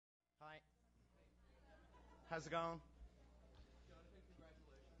How's it going?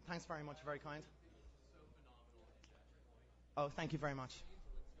 Thanks very much. Very kind. Oh, thank you very much.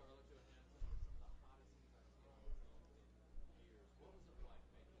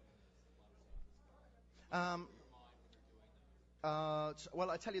 Um, well,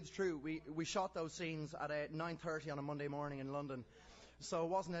 I tell you the truth. We shot those scenes at 9:30 on a Monday morning in London, so it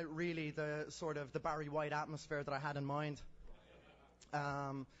wasn't really the sort of the Barry White atmosphere that I had in mind.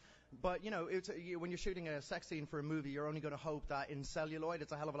 Um, but when you're shooting a sex scene for a movie, you're only going to hope that in celluloid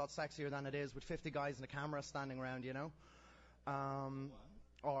it's a hell of a lot sexier than it is with 50 guys and a camera standing around, Um,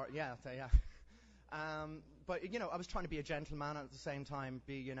 or yeah. But I was trying to be a gentleman and at the same time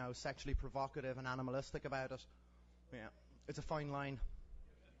be sexually provocative and animalistic about it. Yeah, it's a fine line.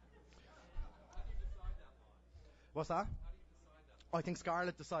 What's that? I think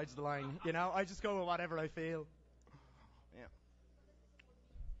Scarlett decides the line. I just go with whatever I feel. Yeah.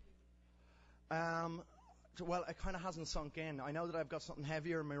 Well, it kind of hasn't sunk in. I know that I've got something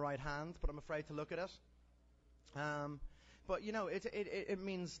heavier in my right hand, but I'm afraid to look at it. But it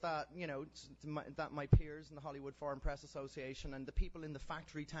means that that my peers in the Hollywood Foreign Press Association and the people in the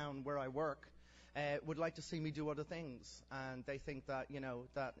factory town where I work would like to see me do other things, and they think that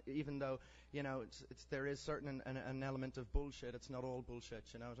that even though there is certain an element of bullshit, it's not all bullshit.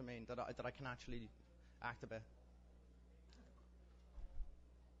 You know what I mean? That I can actually act a bit.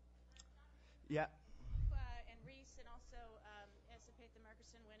 Yeah. And Rhys, and also anticipate the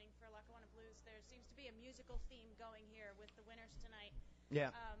Merkerson winning for Lackawanna Blues. There seems to be a musical theme going here with the winners tonight.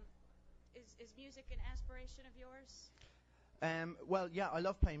 Yeah. Is music an aspiration of yours? Well, yeah, I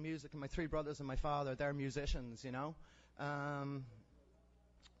love playing music, and my three brothers and my father, they're musicians, but I'm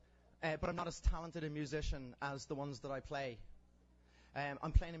not as talented a musician as the ones that I play.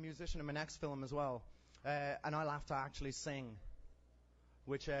 I'm playing a musician in my next film as well, and I'll have to actually sing,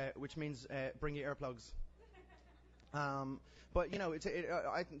 which means bring your earplugs. But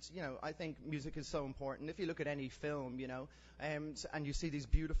I think music is so important. If you look at any film, and you see these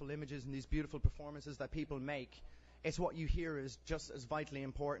beautiful images and these beautiful performances that people make, it's what you hear is just as vitally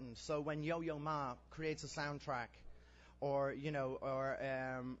important. So when Yo-Yo Ma creates a soundtrack, or Ennio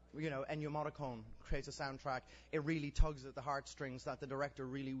Morricone creates a soundtrack, it really tugs at the heartstrings that the director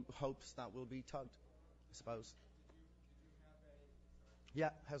really hopes that will be tugged, I suppose. Yeah,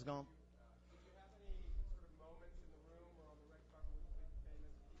 how's it going?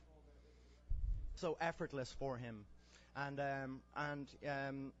 So effortless for him, and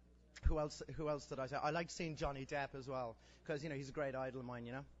who else? Who else did I say? I like seeing Johnny Depp as well because he's a great idol of mine.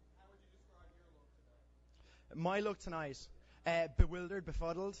 My look tonight, bewildered,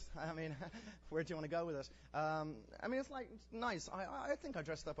 befuddled. I mean, where do you want to go with it? It's like it's nice. I think I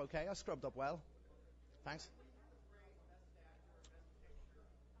dressed up okay. I scrubbed up well. Thanks.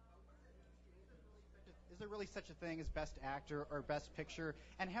 Is there really such a thing as Best Actor or Best Picture?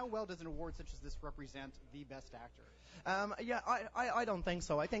 And how well does an award such as this represent the Best Actor? I don't think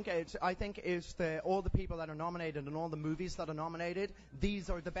so. I think it's all the people that are nominated and all the movies that are nominated,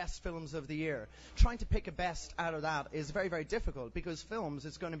 these are the best films of the year. Trying to pick a best out of that is very, very difficult because films,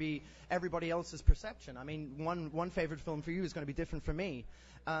 it's going to be everybody else's perception. I mean, one favorite film for you is going to be different for me.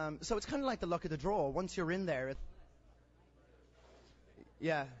 So it's kind of like the luck of the draw. Once you're in there,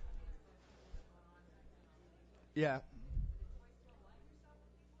 yeah. Yeah.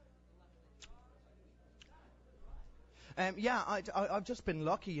 I've just been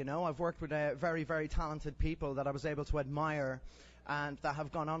lucky, I've worked with very, very talented people that I was able to admire and that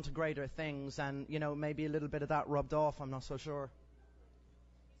have gone on to greater things, and, maybe a little bit of that rubbed off, I'm not so sure.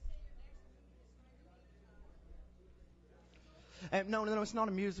 No, it's not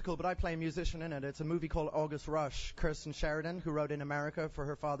a musical, but I play a musician in it. It's a movie called August Rush. Kirsten Sheridan, who wrote In America for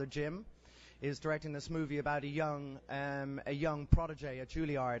her father Jim, is directing this movie about a young protege at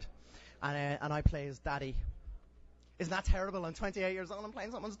Juilliard, and I play his daddy. Isn't that terrible? I'm 28 years old. I'm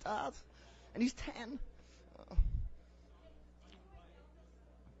playing someone's dad, and he's 10.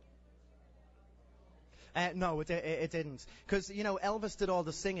 No, it didn't, because Elvis did all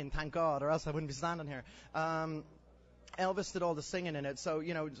the singing. Thank God, or else I wouldn't be standing here. Elvis did all the singing in it, so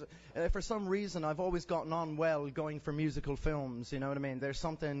for some reason I've always gotten on well going for musical films. You know what I mean? There's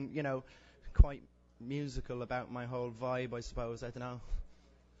something quite musical about my whole vibe, I suppose. I don't know.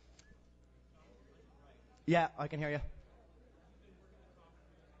 Yeah, I can hear you.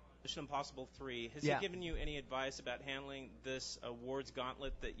 Mission Impossible 3. Has Yeah. he given you any advice about handling this awards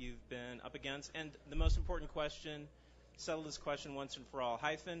gauntlet that you've been up against? And the most important question, settle this question once and for all.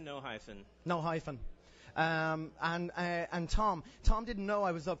 Hyphen, no hyphen? No hyphen. And Tom didn't know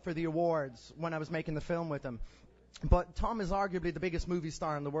I was up for the awards when I was making the film with him. But Tom is arguably the biggest movie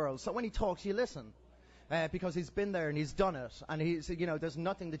star in the world. So when he talks, you listen. because he's been there and he's done it, and he's, there's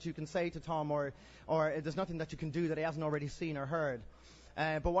nothing that you can say to Tom or there's nothing that you can do that he hasn't already seen or heard.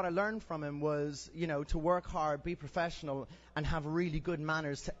 But what I learned from him was, to work hard, be professional, and have really good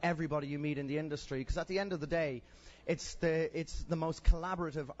manners to everybody you meet in the industry. Because at the end of the day, it's the most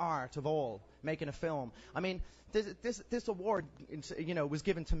collaborative art of all, making a film. I mean, this award, was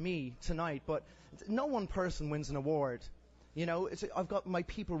given to me tonight, but no one person wins an award. I've got my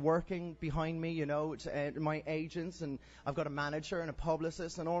people working behind me, my agents, and I've got a manager and a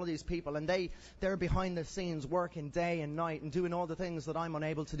publicist and all of these people, and they're behind the scenes working day and night and doing all the things that I'm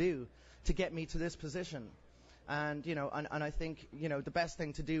unable to do to get me to this position. And, and I think, the best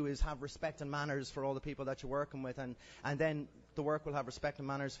thing to do is have respect and manners for all the people that you're working with, and then the work will have respect and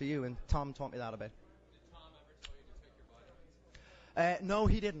manners for you, and Tom taught me that a bit. Did Tom ever tell you to take your body? No,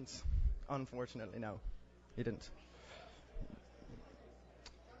 he didn't. Unfortunately, no. He didn't.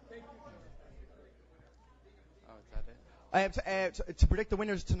 To predict the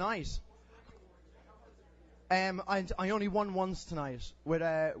winners tonight, I only won once tonight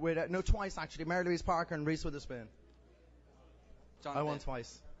no, twice actually. Meyer, Louise Parker and Rhys Witherspoon. Jonathan. I won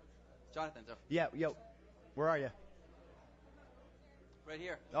twice. Jonathan, so. Yeah, yo, where are you? Right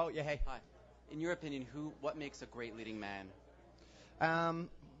here. Oh yeah, hey. Hi. In your opinion, what makes a great leading man?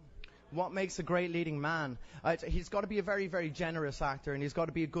 What makes a great leading man? He's got to be a very, very generous actor, and he's got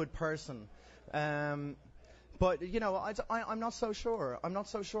to be a good person. But, I'm not so sure. I'm not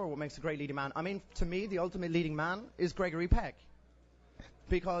so sure what makes a great leading man. I mean, to me, the ultimate leading man is Gregory Peck.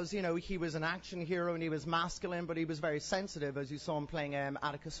 Because, he was an action hero and he was masculine, but he was very sensitive, as you saw him playing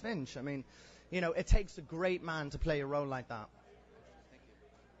Atticus Finch. I mean, it takes a great man to play a role like that.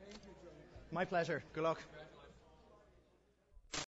 Thank you. My pleasure. Good luck.